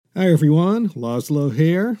Hi everyone, Laszlo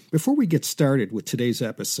here. Before we get started with today's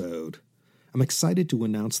episode, I'm excited to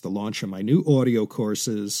announce the launch of my new audio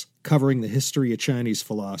courses covering the history of Chinese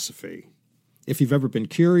philosophy. If you've ever been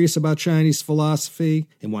curious about Chinese philosophy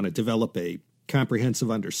and want to develop a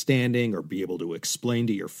comprehensive understanding or be able to explain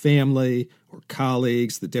to your family or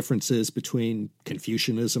colleagues the differences between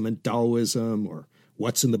Confucianism and Taoism, or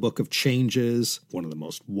what's in the Book of Changes, one of the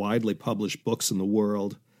most widely published books in the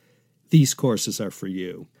world, these courses are for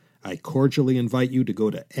you. I cordially invite you to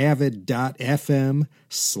go to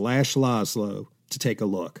avid.fm/Laszlo to take a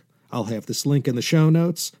look. I'll have this link in the show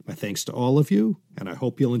notes. My thanks to all of you, and I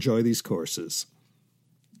hope you'll enjoy these courses.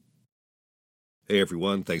 Hey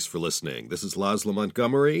everyone, thanks for listening. This is Laszlo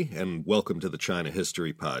Montgomery, and welcome to the China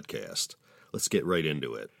History Podcast. Let's get right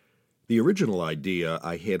into it. The original idea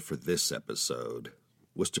I had for this episode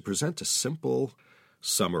was to present a simple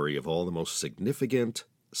summary of all the most significant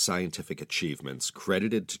scientific achievements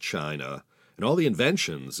credited to China and all the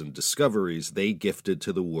inventions and discoveries they gifted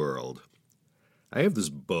to the world. I have this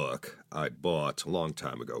book I bought a long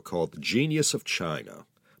time ago called The Genius of China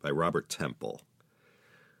by Robert Temple.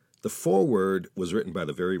 The foreword was written by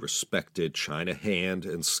the very respected China hand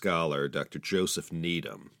and scholar Dr. Joseph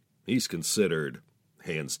Needham. He's considered,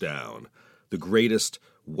 hands down, the greatest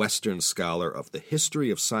Western scholar of the history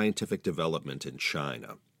of scientific development in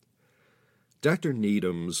China. Dr.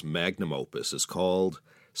 Needham's magnum opus is called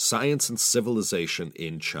Science and Civilization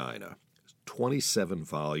in China. 27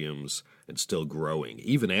 volumes and still growing,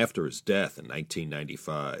 even after his death in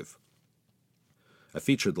 1995. I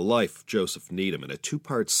featured the life of Joseph Needham in a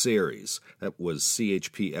two-part series that was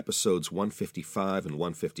CHP episodes 155 and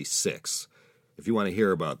 156. If you want to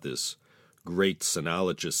hear about this great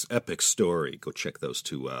sinologist's epic story, go check those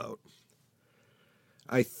two out.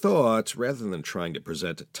 I thought, rather than trying to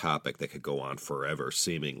present a topic that could go on forever,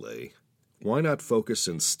 seemingly, why not focus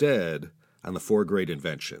instead on the four great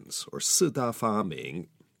inventions, or 四大发明.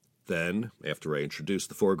 Then, after I introduce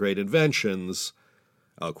the four great inventions,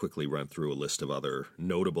 I'll quickly run through a list of other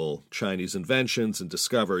notable Chinese inventions and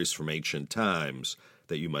discoveries from ancient times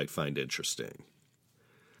that you might find interesting.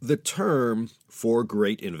 The term four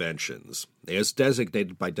great inventions, as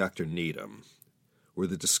designated by Dr. Needham, were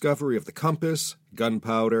the discovery of the compass,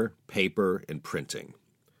 gunpowder, paper, and printing.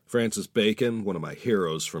 Francis Bacon, one of my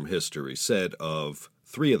heroes from history, said of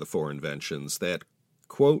three of the four inventions that,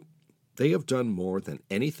 quote, "They have done more than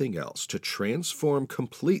anything else to transform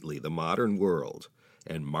completely the modern world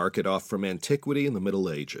and mark it off from antiquity and the Middle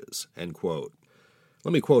Ages," end quote.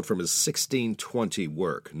 Let me quote from his 1620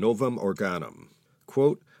 work, Novum Organum.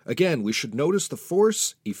 Quote, "Again, we should notice the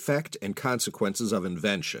force, effect, and consequences of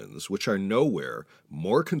inventions, which are nowhere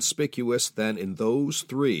more conspicuous than in those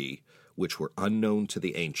three which were unknown to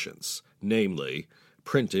the ancients, namely,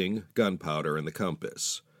 printing, gunpowder, and the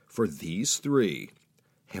compass. For these three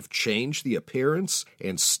have changed the appearance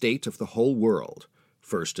and state of the whole world,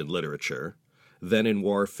 first in literature, then in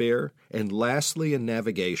warfare, and lastly in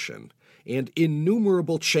navigation, and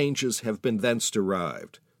innumerable changes have been thence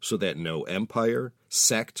derived, so that no empire,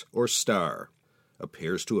 sect, or star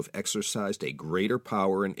appears to have exercised a greater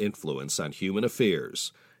power and influence on human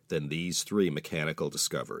affairs than these three mechanical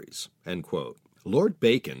discoveries." End quote. Lord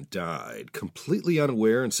Bacon died completely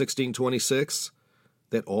unaware in 1626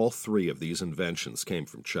 that all three of these inventions came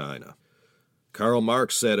from China. Karl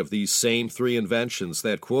Marx said of these same three inventions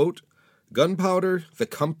that, quote, "Gunpowder, the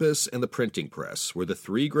compass, and the printing press were the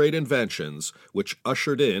three great inventions which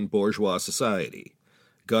ushered in bourgeois society.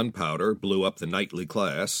 Gunpowder blew up the knightly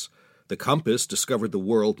class, the compass discovered the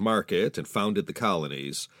world market and founded the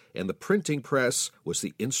colonies, and the printing press was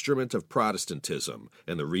the instrument of Protestantism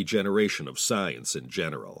and the regeneration of science in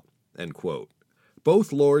general." End quote.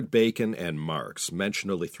 Both Lord Bacon and Marx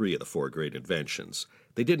mention only three of the four great inventions.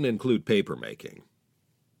 They didn't include paper-making.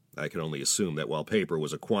 I can only assume that while paper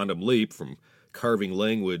was a quantum leap from carving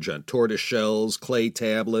language on tortoise shells, clay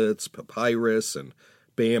tablets, papyrus, and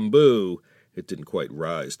bamboo, it didn't quite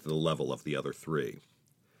rise to the level of the other three.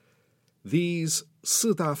 These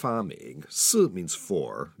四大发明, 四 means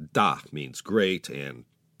four, 大 means great, and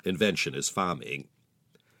invention is 发明.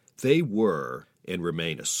 They were and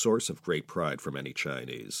remain a source of great pride for many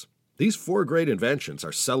Chinese. These four great inventions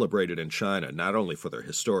are celebrated in China not only for their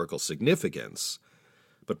historical significance,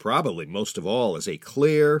 but probably most of all as a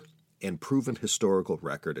clear and proven historical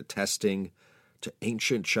record attesting to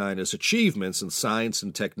ancient China's achievements in science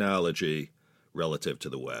and technology relative to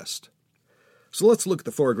the West. So let's look at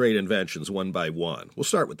the four great inventions one by one. We'll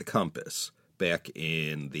start with the compass, back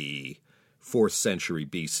in the 4th century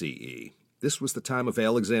BCE. This was the time of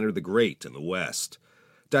Alexander the Great in the West.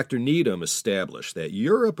 Dr. Needham established that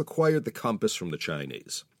Europe acquired the compass from the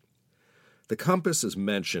Chinese. The compass is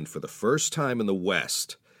mentioned for the first time in the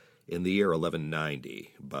West in the year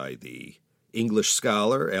 1190 by the English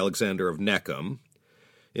scholar Alexander of Neckham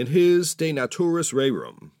in his De Naturis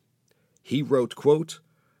Rerum. He wrote, quote,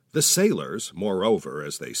 "The sailors, moreover,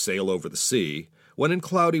 as they sail over the sea, when in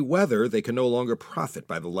cloudy weather they can no longer profit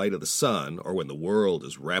by the light of the sun, or when the world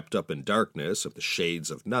is wrapped up in darkness of the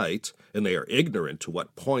shades of night, and they are ignorant to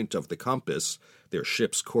what point of the compass their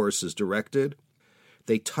ship's course is directed,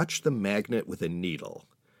 they touch the magnet with a needle.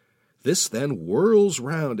 This then whirls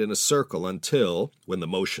round in a circle until, when the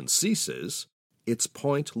motion ceases, its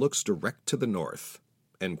point looks direct to the north."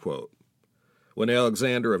 End quote. When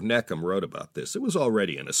Alexander of Neckham wrote about this, it was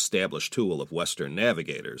already an established tool of Western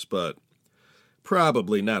navigators, but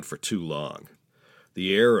probably not for too long.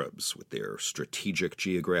 The Arabs, with their strategic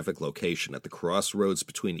geographic location at the crossroads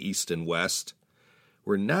between East and West,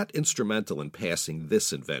 were not instrumental in passing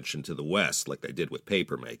this invention to the West like they did with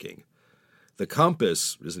papermaking. The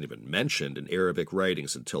compass isn't even mentioned in Arabic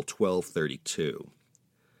writings until 1232.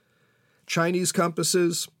 Chinese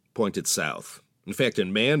compasses pointed south. In fact,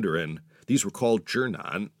 in Mandarin, these were called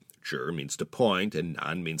zhinan. Zhi means to point, and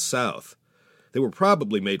nan means south. They were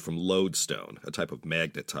probably made from lodestone, a type of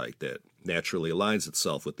magnetite that naturally aligns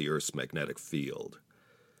itself with the Earth's magnetic field.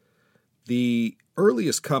 The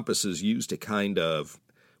earliest compasses used a kind of,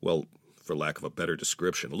 well, for lack of a better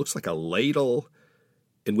description, it looks like a ladle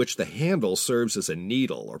in which the handle serves as a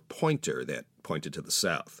needle or pointer that pointed to the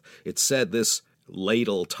south. It's said this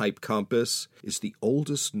ladle-type compass is the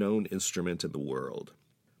oldest known instrument in the world.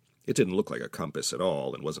 It didn't look like a compass at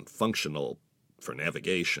all and wasn't functional for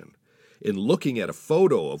navigation. In looking at a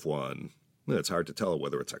photo of one, it's hard to tell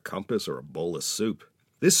whether it's a compass or a bowl of soup.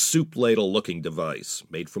 This soup ladle-looking device,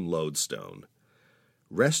 made from lodestone,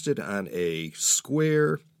 rested on a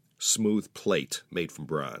square, smooth plate made from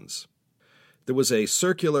bronze. There was a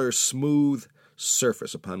circular, smooth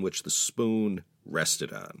surface upon which the spoon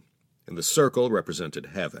rested on, and the circle represented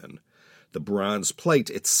heaven. The bronze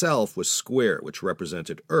plate itself was square, which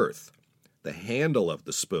represented earth. The handle of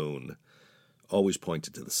the spoon always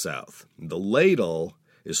pointed to the south. The ladle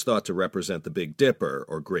is thought to represent the Big Dipper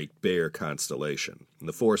or Great Bear constellation, and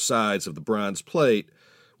the four sides of the bronze plate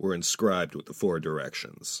were inscribed with the four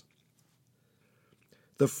directions.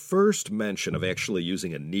 The first mention of actually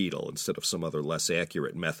using a needle instead of some other less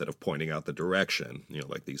accurate method of pointing out the direction,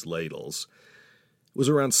 like these ladles, was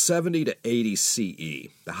around 70 to 80 CE,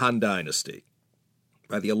 the Han Dynasty.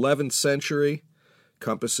 By the 11th century,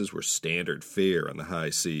 compasses were standard fare on the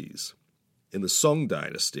high seas. In the Song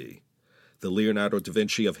Dynasty, the Leonardo da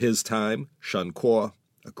Vinci of his time, Shen Kuo,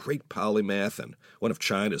 a great polymath and one of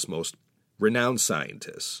China's most renowned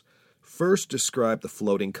scientists, first described the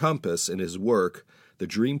floating compass in his work, The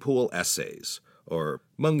Dreampool Essays, or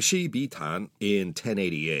Mengxi Bitan, in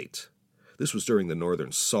 1088. This was during the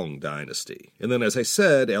Northern Song Dynasty. And then, as I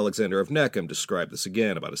said, Alexander of Neckham described this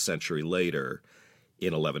again about a century later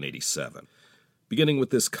in 1187. Beginning with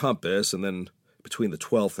this compass, and then between the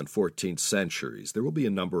 12th and 14th centuries, there will be a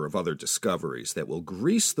number of other discoveries that will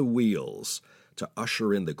grease the wheels to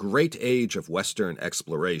usher in the great age of Western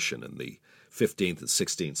exploration in the 15th and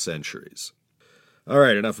 16th centuries. All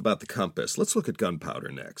right, enough about the compass. Let's look at gunpowder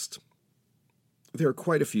next. There are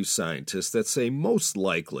quite a few scientists that say most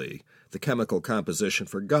likely the chemical composition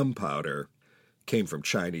for gunpowder came from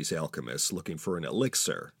Chinese alchemists looking for an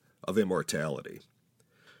elixir of immortality.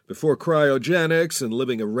 Before cryogenics and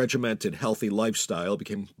living a regimented, healthy lifestyle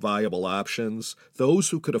became viable options, those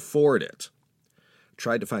who could afford it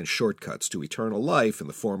tried to find shortcuts to eternal life in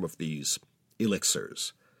the form of these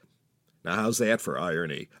elixirs. Now, how's that for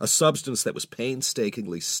irony? A substance that was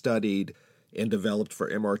painstakingly studied and developed for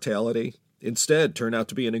immortality instead turned out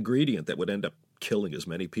to be an ingredient that would end up killing as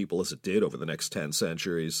many people as it did over the next 10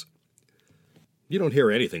 centuries. You don't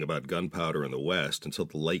hear anything about gunpowder in the West until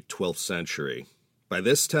the late 12th century. By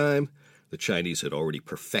this time, the Chinese had already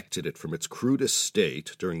perfected it from its crudest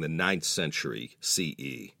state during the 9th century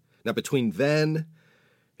CE. Now, between then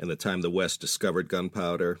and the time the West discovered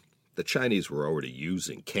gunpowder, the Chinese were already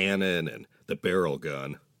using cannon and the barrel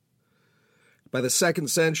gun. By the 2nd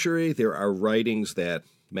century, there are writings that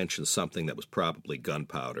mention something that was probably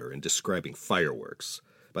gunpowder in describing fireworks.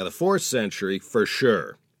 By the 4th century, for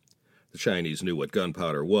sure, the Chinese knew what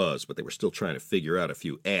gunpowder was, but they were still trying to figure out a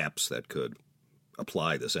few apps that could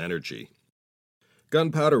apply this energy.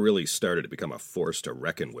 Gunpowder really started to become a force to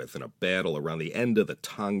reckon with in a battle around the end of the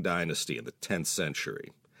Tang Dynasty in the 10th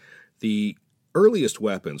century. The earliest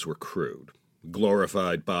weapons were crude,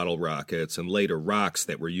 glorified bottle rockets, and later rocks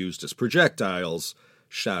that were used as projectiles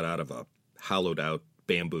shot out of a hollowed-out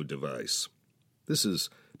bamboo device. This is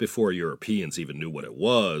before Europeans even knew what it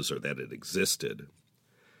was or that it existed.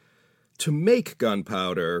 To make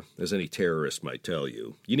gunpowder, as any terrorist might tell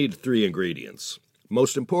you, you needed 3 ingredients.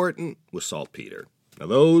 Most important was saltpeter. Now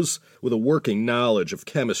those with a working knowledge of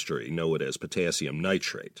chemistry know it as potassium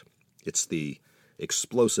nitrate. It's the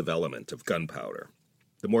explosive element of gunpowder.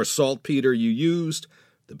 The more saltpeter you used,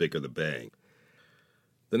 the bigger the bang.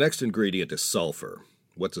 The next ingredient is sulfur.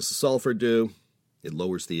 What does the sulfur do? It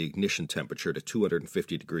lowers the ignition temperature to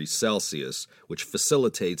 250 degrees Celsius, which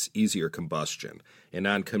facilitates easier combustion. And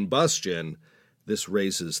on combustion, this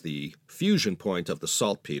raises the fusion point of the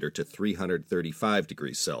saltpeter to 335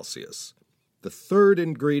 degrees Celsius. The third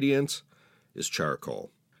ingredient is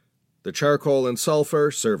charcoal. The charcoal and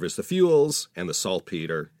sulfur serve as the fuels, and the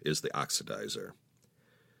saltpeter is the oxidizer.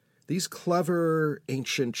 These clever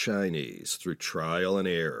ancient Chinese, through trial and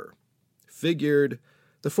error, figured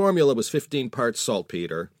the formula was 15 parts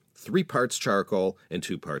saltpeter, 3 parts charcoal, and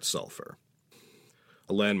 2 parts sulfur.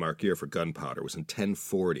 A landmark year for gunpowder was in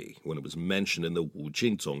 1040, when it was mentioned in the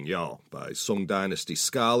Wujing Yao by Song Dynasty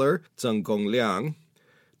scholar Zheng Gongliang.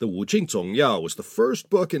 The Wujing Yao was the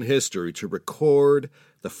first book in history to record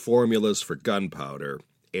the formulas for gunpowder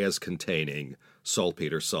as containing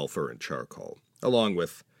saltpeter, sulfur, and charcoal, along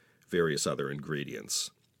with various other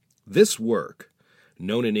ingredients. This work,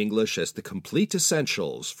 known in English as the Complete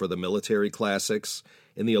Essentials for the Military Classics,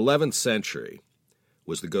 in the 11th century,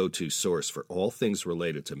 was the go-to source for all things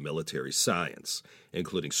related to military science,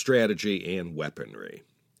 including strategy and weaponry.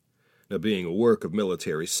 Now, being a work of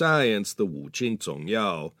military science, the Wujing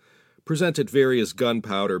Yao presented various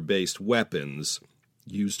gunpowder-based weapons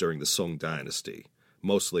used during the Song Dynasty,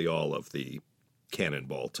 mostly all of the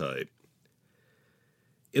cannonball type.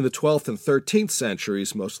 In the 12th and 13th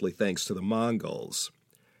centuries, mostly thanks to the Mongols,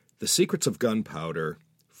 the secrets of gunpowder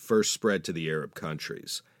first spread to the Arab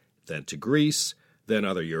countries, then to Greece, then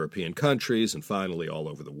other European countries, and finally all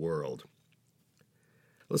over the world.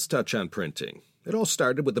 Let's touch on printing. It all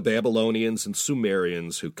started with the Babylonians and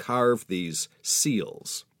Sumerians who carved these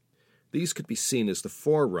seals. These could be seen as the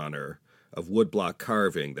forerunner of woodblock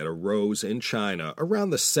carving that arose in China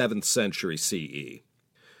around the 7th century CE.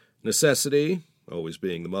 Necessity, always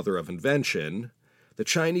being the mother of invention, the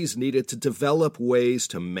Chinese needed to develop ways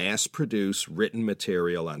to mass-produce written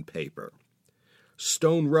material on paper.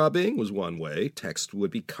 Stone rubbing was one way. Text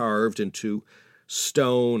would be carved into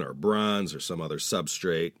stone or bronze or some other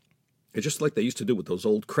substrate. It's just like they used to do with those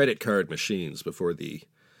old credit card machines before the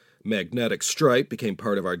magnetic stripe became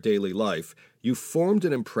part of our daily life. You formed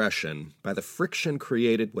an impression by the friction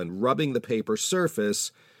created when rubbing the paper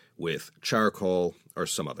surface with charcoal or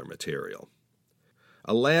some other material.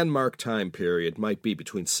 A landmark time period might be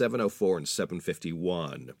between 704 and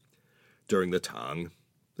 751. During the Tang,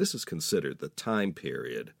 this is considered the time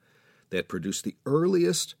period that produced the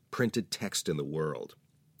earliest printed text in the world.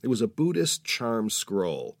 It was a Buddhist charm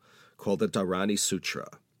scroll called the Dharani Sutra,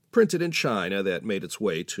 printed in China that made its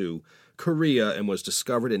way to Korea and was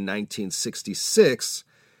discovered in 1966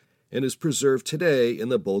 and is preserved today in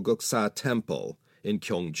the Bulguksa Temple in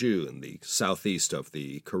Gyeongju in the southeast of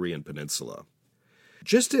the Korean peninsula.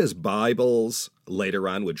 Just as Bibles later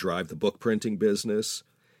on would drive the book printing business,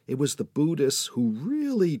 it was the Buddhists who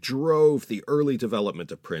really drove the early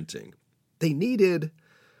development of printing. They needed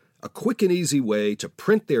a quick and easy way to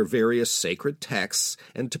print their various sacred texts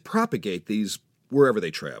and to propagate these wherever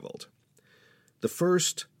they traveled. The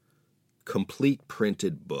first complete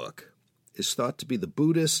printed book is thought to be the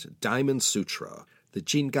Buddhist Diamond Sutra, the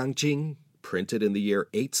Jingangjing, printed in the year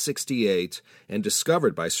 868 and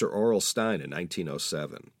discovered by Sir Aurel Stein in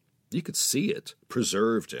 1907. You could see it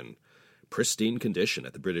preserved in pristine condition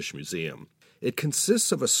at the British Museum. It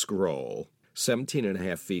consists of a scroll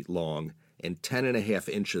 17.5 feet long and 10.5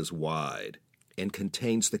 inches wide and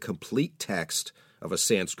contains the complete text of a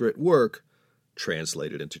Sanskrit work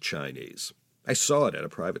translated into Chinese. I saw it at a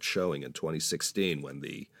private showing in 2016 when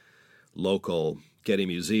the local Getty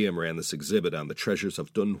Museum ran this exhibit on the treasures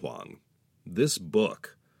of Dunhuang. This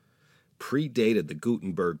book predated the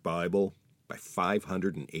Gutenberg Bible by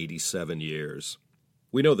 587 years.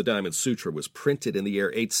 We know the Diamond Sutra was printed in the year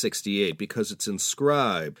 868 because it's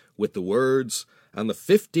inscribed with the words, "On the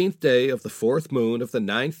 15th day of the 4th moon of the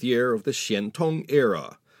 9th year of the Xiantong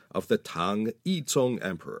era of the Tang Yizong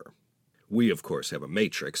Emperor." We, of course, have a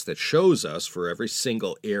matrix that shows us for every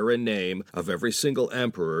single era name of every single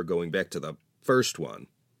emperor going back to the first one.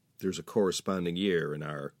 There's a corresponding year in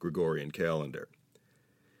our Gregorian calendar.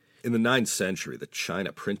 In the 9th century, the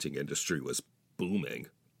China printing industry was booming.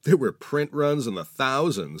 There were print runs in the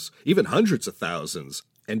thousands, even hundreds of thousands,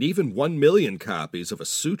 and even 1 million copies of a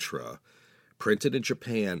sutra printed in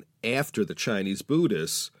Japan after the Chinese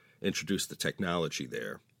Buddhists introduced the technology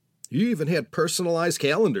there. You even had personalized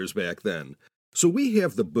calendars back then. So we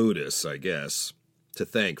have the Buddhists, I guess, to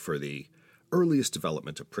thank for the earliest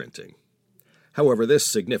development of printing. However, this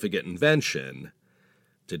significant invention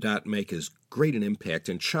did not make as great an impact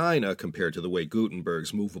in China compared to the way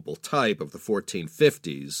Gutenberg's movable type of the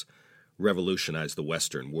 1450s revolutionized the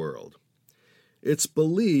Western world. It's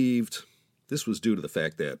believed this was due to the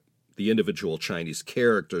fact that the individual Chinese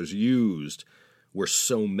characters used were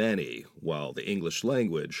so many, while the English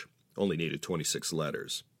language only needed 26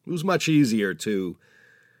 letters. It was much easier to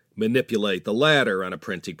manipulate the latter on a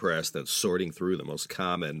printing press than sorting through the most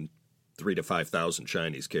common 3,000 to 5,000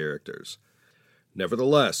 Chinese characters.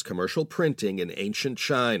 Nevertheless, commercial printing in ancient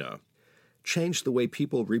China changed the way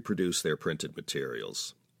people reproduce their printed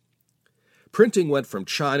materials. Printing went from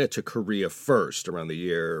China to Korea first around the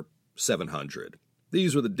year 700.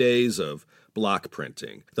 These were the days of block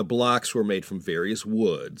printing. The blocks were made from various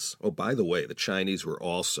woods. Oh, by the way, the Chinese were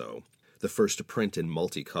also the first to print in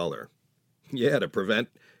multicolor. Yeah, to prevent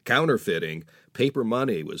counterfeiting, paper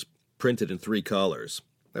money was printed in 3 colors.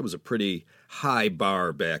 That was a pretty high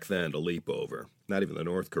bar back then to leap over. Not even the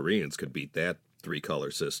North Koreans could beat that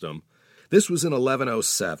 3-color system. This was in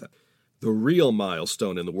 1107. The real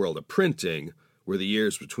milestone in the world of printing were the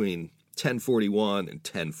years between 1041 and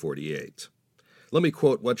 1048. Let me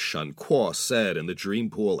quote what Shen Kuo said in the Dream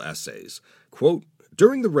Pool Essays. Quote,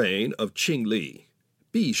 "During the reign of Qing Li,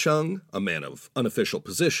 Bi Sheng, a man of unofficial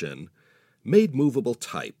position, made movable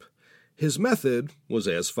type. His method was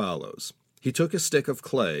as follows. He took a stick of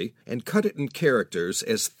clay and cut it in characters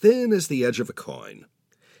as thin as the edge of a coin.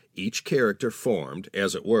 Each character formed,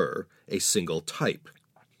 as it were, a single type.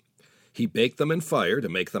 He baked them in fire to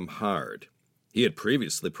make them hard. He had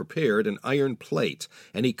previously prepared an iron plate,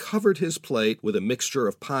 and he covered his plate with a mixture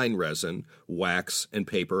of pine resin, wax, and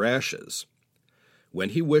paper ashes.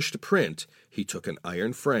 When he wished to print, he took an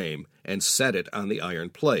iron frame and set it on the iron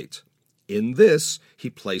plate. In this, he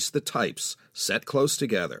placed the types, set close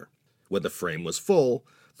together. When the frame was full,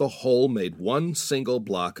 the whole made one single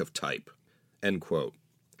block of type." End quote.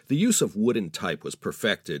 The use of wooden type was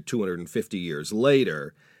perfected 250 years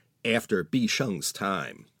later, after Bi Sheng's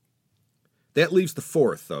time. That leaves the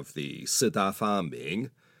fourth of the Sida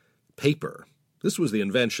Faming, paper. This was the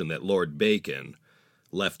invention that Lord Bacon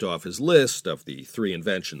left off his list of the 3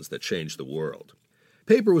 inventions that changed the world.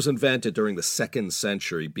 Paper was invented during the 2nd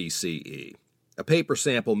century BCE. A paper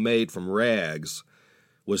sample made from rags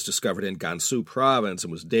was discovered in Gansu province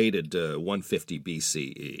and was dated to 150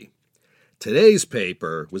 BCE. Today's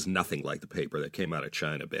paper was nothing like the paper that came out of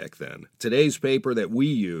China back then. Today's paper that we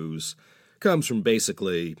use comes from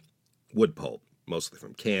basically wood pulp, mostly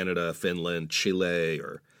from Canada, Finland, Chile,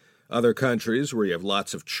 or other countries where you have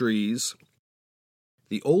lots of trees.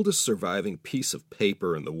 The oldest surviving piece of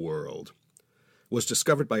paper in the world was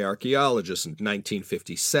discovered by archaeologists in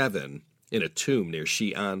 1957 in a tomb near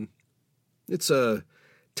Xi'an. It's a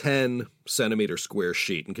 10-centimeter square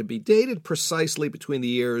sheet and can be dated precisely between the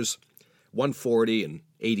years 140 and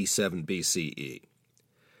 87 BCE.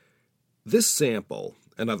 This sample,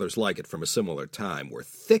 and others like it from a similar time, were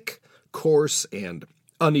thick, coarse, and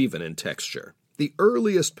uneven in texture. The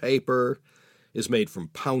earliest paper is made from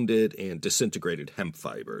pounded and disintegrated hemp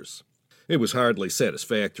fibers. It was hardly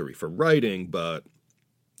satisfactory for writing, but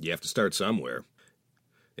you have to start somewhere.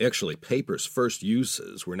 Actually, paper's first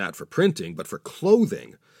uses were not for printing, but for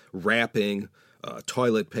clothing, wrapping,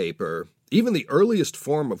 toilet paper. Even the earliest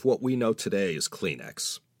form of what we know today is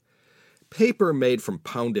Kleenex. Paper made from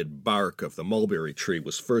pounded bark of the mulberry tree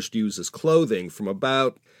was first used as clothing from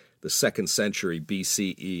about the 2nd century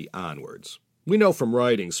BCE onwards. We know from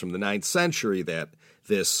writings from the 9th century that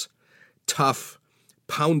this tough,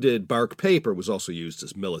 pounded bark paper was also used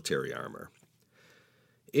as military armor.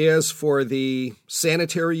 As for the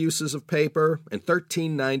sanitary uses of paper, in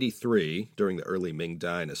 1393, during the early Ming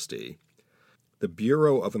Dynasty, the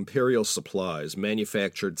Bureau of Imperial Supplies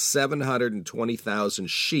manufactured 720,000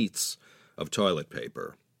 sheets of toilet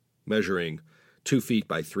paper, measuring 2 feet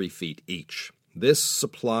by 3 feet each. This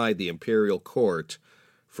supplied the imperial court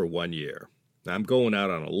for 1 year. Now, I'm going out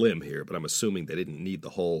on a limb here, but I'm assuming they didn't need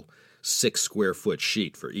the whole 6-square-foot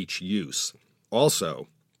sheet for each use. Also,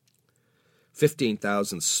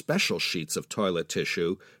 15,000 special sheets of toilet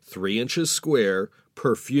tissue, 3 inches square,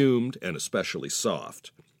 perfumed, and especially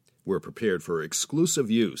soft, were prepared for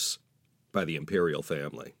exclusive use by the imperial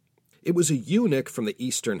family. It was a eunuch from the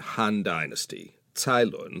Eastern Han Dynasty,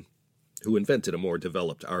 Cailun, who invented a more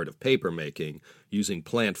developed art of paper-making using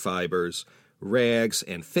plant fibers, rags,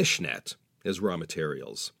 and fishnet as raw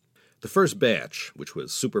materials. The first batch, which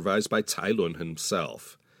was supervised by Cai Lun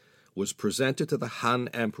himself, was presented to the Han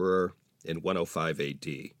Emperor in 105 AD.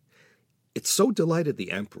 It so delighted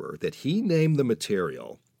the emperor that he named the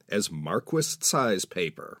material as Marquis Cai's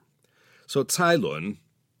paper. So Cai Lun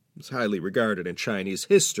is highly regarded in Chinese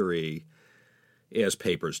history as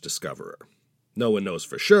paper's discoverer. No one knows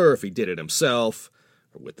for sure if he did it himself,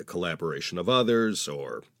 or with the collaboration of others,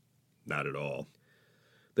 or not at all.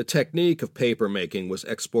 The technique of paper making was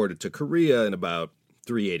exported to Korea in about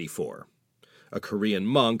 384. A Korean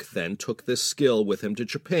monk then took this skill with him to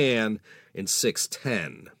Japan in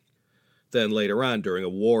 610. Then later on, during a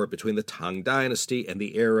war between the Tang Dynasty and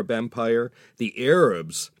the Arab Empire, the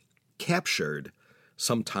Arabs captured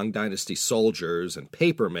some Tang Dynasty soldiers and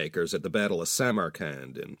paper makers at the Battle of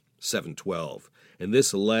Samarkand in 712. And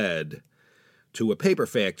this led to a paper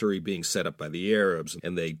factory being set up by the Arabs,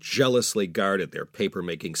 and they jealously guarded their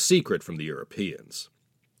paper-making secret from the Europeans.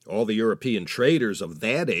 All the European traders of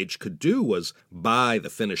that age could do was buy the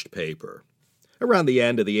finished paper. Around the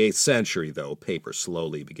end of the 8th century, though, paper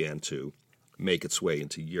slowly began to make its way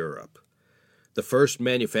into Europe. The first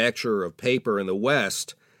manufacturer of paper in the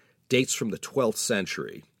West dates from the 12th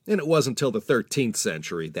century, and it wasn't until the 13th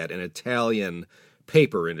century that an Italian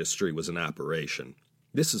paper industry was in operation.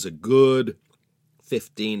 This is a good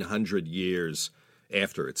 1,500 years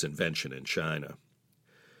after its invention in China.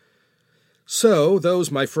 So, those,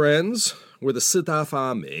 my friends, were the Sida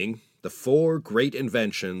Fa Ming, the 4 great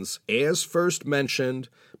inventions, as first mentioned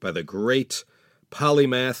by the great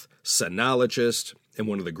polymath, sinologist, and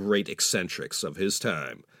one of the great eccentrics of his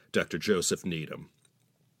time, Dr. Joseph Needham.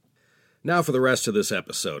 Now for the rest of this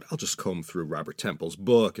episode, I'll just comb through Robert Temple's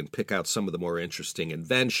book and pick out some of the more interesting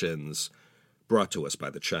inventions brought to us by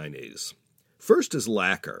the Chinese. First is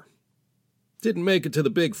lacquer. Didn't make it to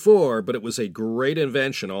the Big Four, but it was a great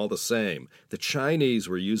invention all the same. The Chinese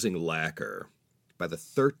were using lacquer by the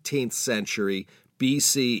 13th century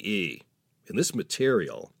BCE, and this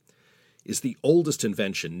material is the oldest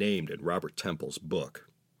invention named in Robert Temple's book.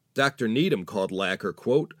 Dr. Needham called lacquer,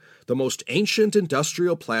 quote, the most ancient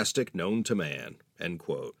industrial plastic known to man, end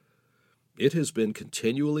quote. It has been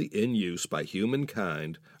continually in use by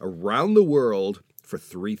humankind around the world for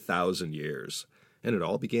 3,000 years, and it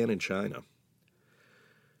all began in China.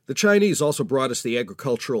 The Chinese also brought us the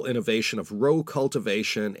agricultural innovation of row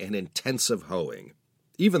cultivation and intensive hoeing.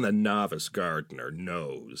 Even the novice gardener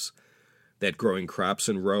knows that growing crops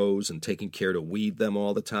in rows and taking care to weed them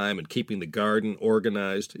all the time and keeping the garden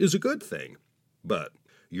organized is a good thing. But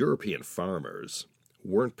European farmers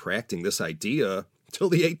weren't practicing this idea till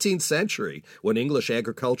the 18th century, when English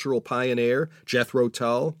agricultural pioneer Jethro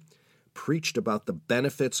Tull preached about the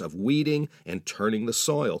benefits of weeding and turning the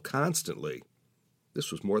soil constantly.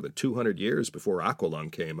 This was more than 200 years before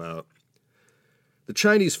aqualung came out. The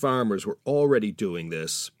Chinese farmers were already doing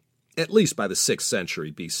this, at least by the 6th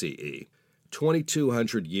century BCE,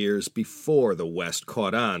 2,200 years before the West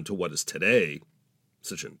caught on to what is today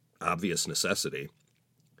such an obvious necessity.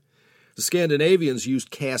 The Scandinavians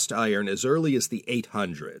used cast iron as early as the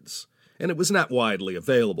 800s, and it was not widely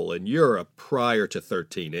available in Europe prior to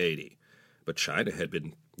 1380. But China had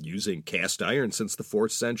been using cast iron since the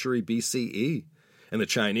 4th century BCE, and the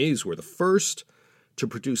Chinese were the first to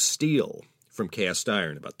produce steel from cast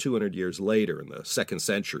iron about 200 years later in the 2nd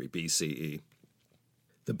century BCE.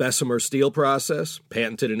 The Bessemer steel process,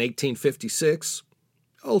 patented in 1856,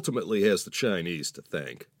 ultimately has the Chinese to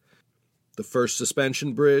thank. The first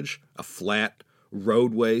suspension bridge, a flat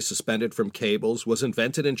roadway suspended from cables, was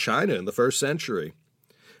invented in China in the 1st century.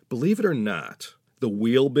 Believe it or not, the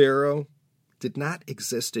wheelbarrow did not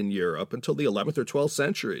exist in Europe until the 11th or 12th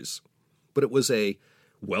centuries, but it was a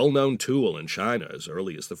well-known tool in China as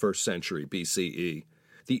early as the 1st century BCE.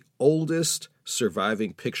 The oldest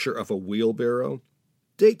surviving picture of a wheelbarrow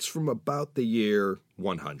dates from about the year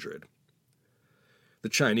 100. The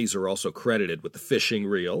Chinese are also credited with the fishing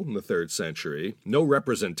reel in the 3rd century. No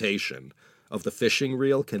representation of the fishing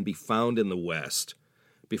reel can be found in the West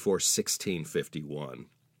before 1651.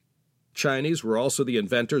 Chinese were also the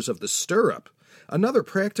inventors of the stirrup, another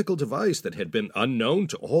practical device that had been unknown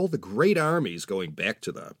to all the great armies going back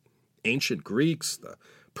to the ancient Greeks, the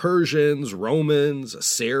Persians, Romans,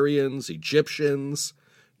 Assyrians, Egyptians.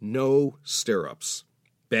 No stirrups.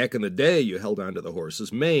 Back in the day, you held onto the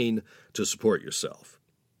horse's mane to support yourself.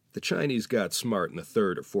 The Chinese got smart in the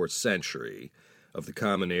 3rd or 4th century of the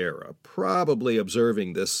Common Era, probably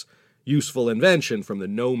observing this useful invention from the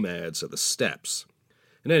nomads of the steppes.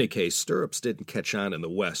 In any case, stirrups didn't catch on in the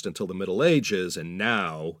West until the Middle Ages, and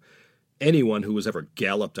now anyone who was ever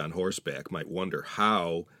galloped on horseback might wonder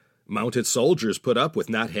how mounted soldiers put up with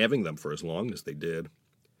not having them for as long as they did.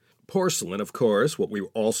 Porcelain, of course, what we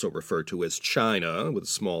also refer to as China, with a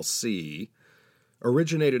small c,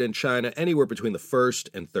 originated in China anywhere between the 1st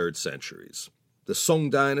and 3rd centuries. The Song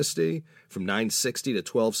dynasty, from 960 to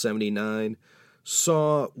 1279,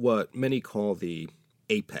 saw what many call the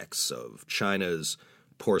apex of China's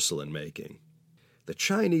porcelain making. The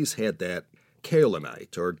Chinese had that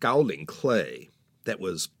kaolinite, or Gaoling clay, that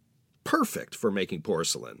was perfect for making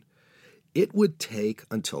porcelain. It would take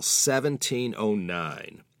until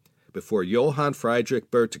 1709 before Johann Friedrich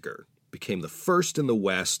Berthiger became the first in the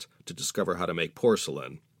West to discover how to make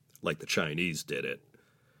porcelain, like the Chinese did it.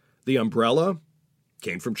 The umbrella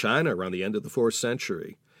came from China around the end of the 4th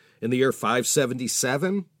century. In the year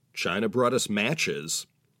 577, China brought us matches.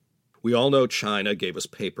 We all know China gave us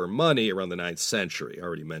paper money around the 9th century. I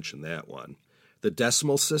already mentioned that one. The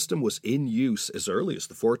decimal system was in use as early as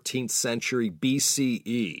the 14th century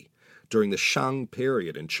BCE, during the Shang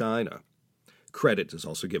period in China. Credit is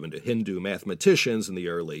also given to Hindu mathematicians in the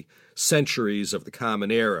early centuries of the Common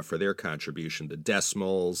Era for their contribution to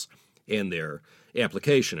decimals and their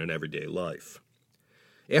application in everyday life.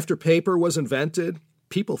 After paper was invented,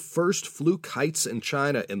 people first flew kites in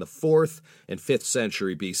China in the 4th and 5th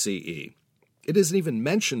century BCE. It isn't even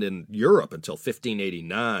mentioned in Europe until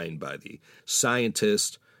 1589 by the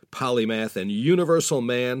scientist, polymath, and universal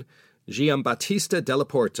man Giambattista della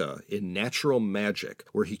Porta in Natural Magic,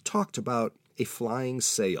 where he talked about a flying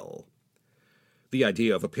sail. The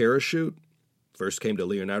idea of a parachute first came to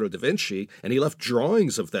Leonardo da Vinci, and he left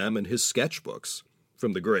drawings of them in his sketchbooks.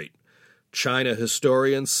 From the great China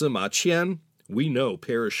historian Sima Qian, we know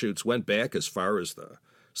parachutes went back as far as the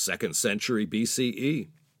 2nd century BCE.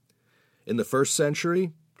 In the 1st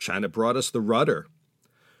century, China brought us the rudder.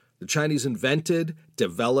 The Chinese invented,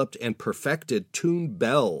 developed, and perfected tuned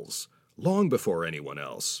bells long before anyone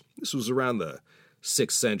else. This was around the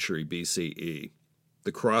 6th century BCE.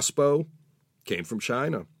 The crossbow came from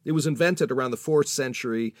China. It was invented around the 4th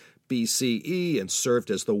century BCE and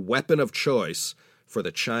served as the weapon of choice for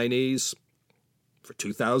the Chinese for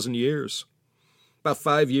 2,000 years. About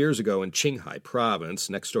 5 years ago in Qinghai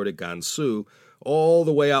province, next door to Gansu, all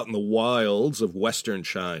the way out in the wilds of western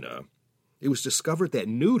China, it was discovered that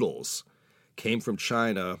noodles came from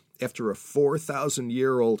China after a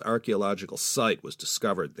 4,000-year-old archaeological site was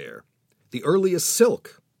discovered there. The earliest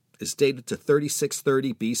silk is dated to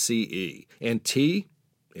 3630 BCE, and tea,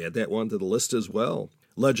 add that one to the list as well.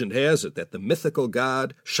 Legend has it that the mythical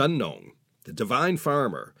god Shennong, the divine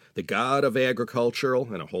farmer, the god of agriculture,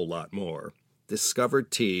 and a whole lot more,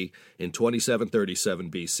 discovered tea in 2737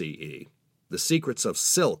 BCE. The secrets of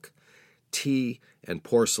silk, tea, and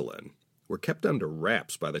porcelain were kept under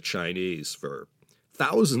wraps by the Chinese for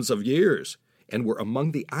thousands of years and were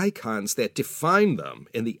among the icons that defined them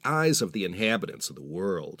in the eyes of the inhabitants of the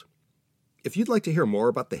world. If you'd like to hear more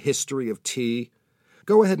about the history of tea,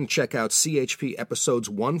 go ahead and check out CHP episodes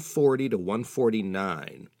 140 to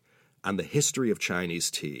 149 on the history of Chinese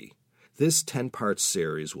tea. This 10-part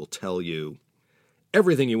series will tell you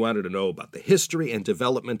everything you wanted to know about the history and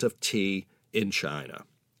development of tea in China.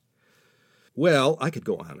 Well, I could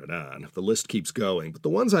go on and on. The list keeps going, but the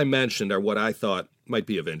ones I mentioned are what I thought might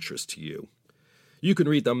be of interest to you. You can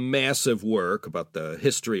read the massive work about the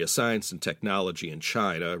history of science and technology in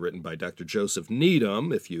China, written by Dr. Joseph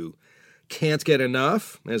Needham, if you can't get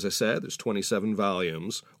enough. As I said, there's 27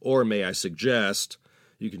 volumes. Or may I suggest,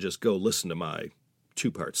 you can just go listen to my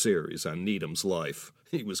 2-part series on Needham's life.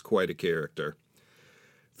 He was quite a character.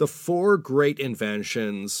 The 4 great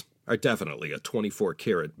inventions are definitely a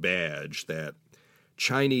 24-karat badge that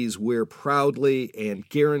Chinese wear proudly and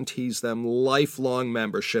guarantees them lifelong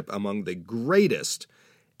membership among the greatest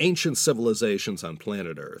ancient civilizations on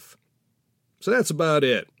planet Earth. So that's about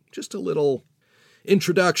it. Just a little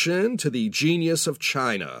introduction to the genius of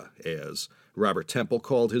China, as Robert Temple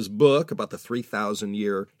called his book about the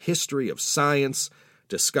 3,000-year history of science,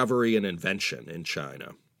 discovery, and invention in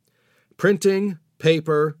China. Printing,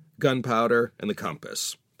 paper, gunpowder, and the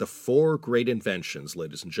compass. The 4 great inventions,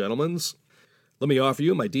 ladies and gentlemen. Let me offer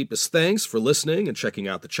you my deepest thanks for listening and checking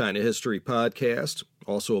out the China History Podcast,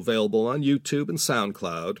 also available on YouTube and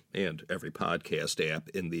SoundCloud, and every podcast app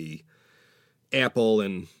in the Apple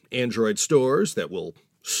and Android stores that will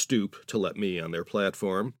stoop to let me on their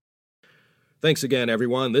platform. Thanks again,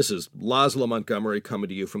 everyone. This is Laszlo Montgomery coming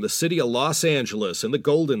to you from the city of Los Angeles in the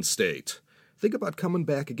Golden State. Think about coming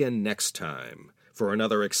back again next time for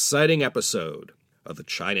another exciting episode of the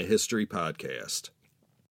China History Podcast.